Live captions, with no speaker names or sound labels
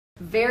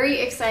Very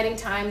exciting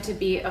time to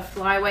be a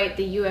flyweight.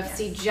 The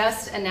UFC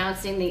just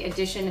announcing the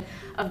addition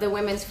of the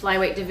women's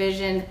flyweight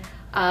division,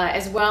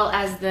 as well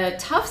as the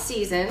tough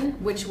season,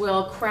 which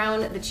will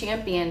crown the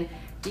champion.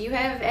 Do you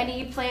have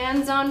any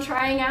plans on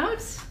trying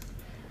out?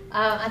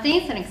 I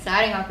think it's an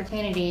exciting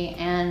opportunity,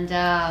 and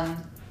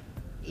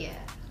yeah,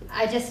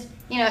 I just,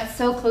 it's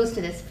so close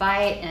to this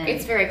fight, and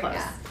it's very close.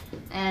 Yeah.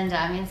 And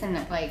I mean, it's in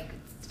like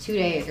 2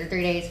 days or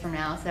 3 days from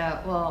now. So,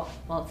 well,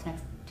 it's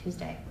next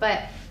Tuesday.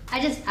 But I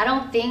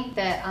don't think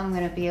that I'm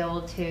gonna be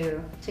able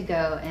to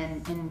go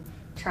and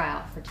try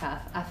out for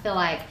tough. I feel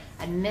like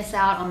I'd miss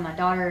out on my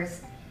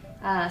daughter's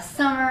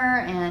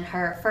summer and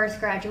her first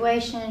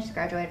graduation. She's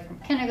graduated from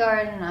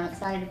kindergarten, and I'm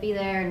excited to be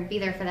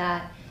there for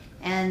that.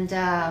 And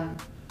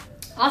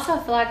also, I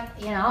feel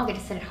like I'll get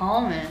to sit at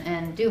home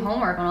and do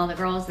homework on all the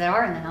girls that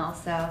are in the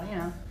house. So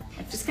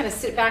just kind of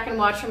sit back and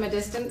watch from a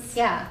distance.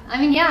 Yeah, I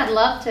mean, yeah, I'd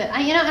love to.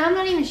 And I'm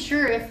not even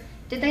sure if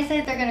did they say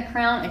that they're going to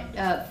crown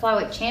a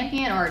flyweight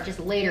champion or just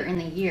later in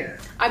the year.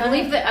 I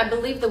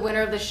believe the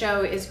winner of the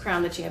show is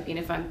crowned the champion.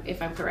 If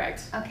I'm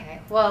correct.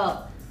 Okay,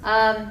 well,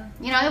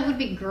 it would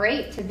be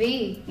great to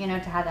be to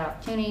have that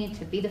opportunity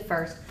to be the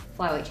first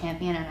flyweight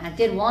champion, and I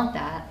did want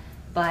that,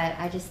 but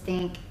I just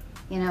think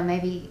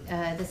maybe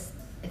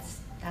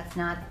that's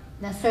not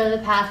necessarily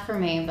the path for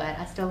me, but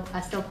I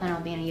still plan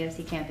on being a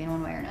UFC champion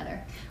one way or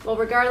another. Well,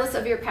 regardless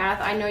of your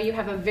path, I know you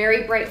have a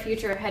very bright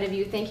future ahead of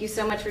you. Thank you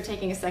so much for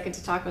taking a second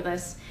to talk with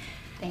us.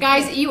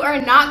 Guys, you are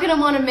not going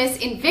to want to miss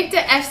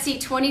Invicta FC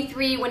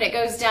 23 when it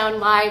goes down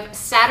live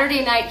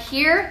Saturday night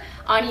here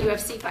on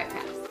UFC Fight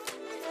Pass.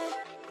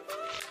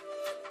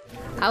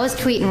 I was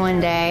tweeting one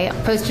day,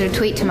 posted a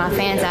tweet to my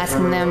fans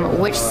asking them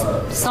which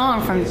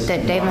song from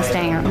that Dave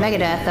Mustaine or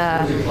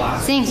Megadeth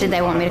sings did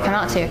they want me to come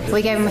out to.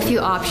 We gave them a few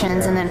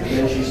options, and then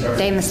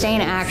Dave Mustaine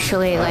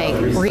actually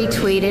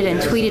retweeted and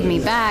tweeted me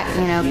back,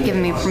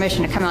 giving me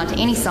permission to come out to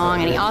any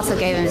song, and he also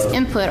gave him his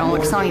input on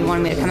which song he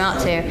wanted me to come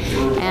out to.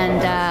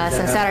 And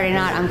so Saturday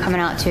night I'm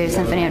coming out to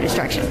Symphony of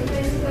Destruction.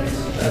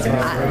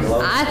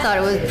 I thought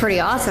it was pretty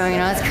awesome.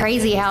 It's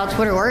crazy how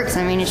Twitter works.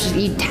 I mean, it's just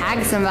you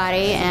tag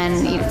somebody,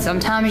 and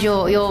sometimes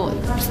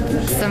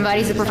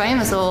somebody super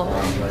famous will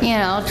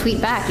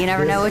tweet back. You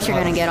never know what you're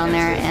going to get on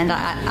there. And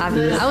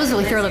I was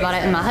really thrilled about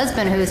it. And my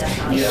husband, who's a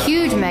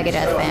huge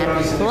Megadeth fan,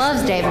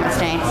 loves Dave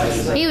Mustaine,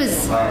 he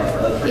was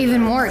even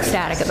more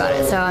ecstatic about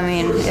it. So I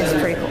mean, it's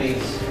pretty cool.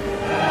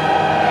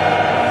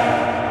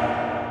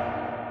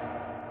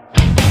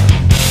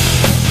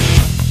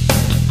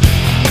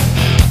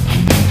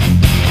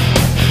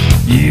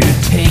 You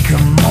take a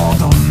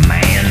mortal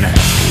man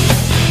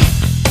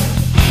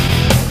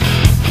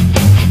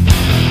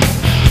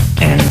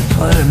and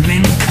put him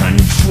in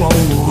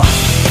control.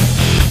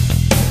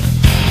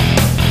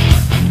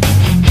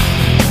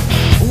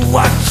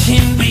 Watch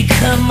him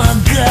become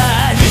a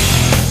god.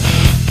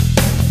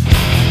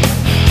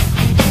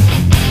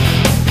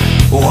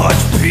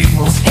 Watch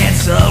people's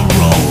heads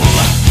roll.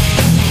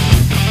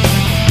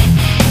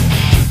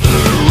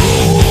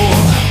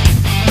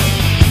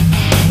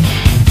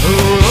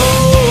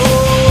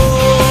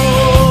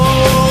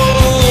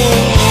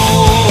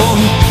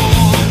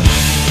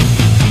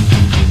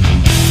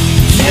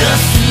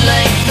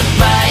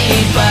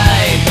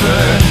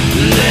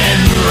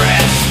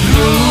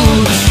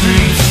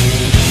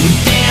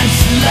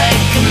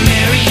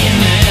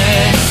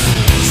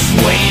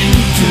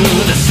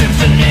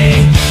 Symphony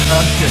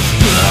of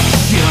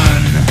destruction.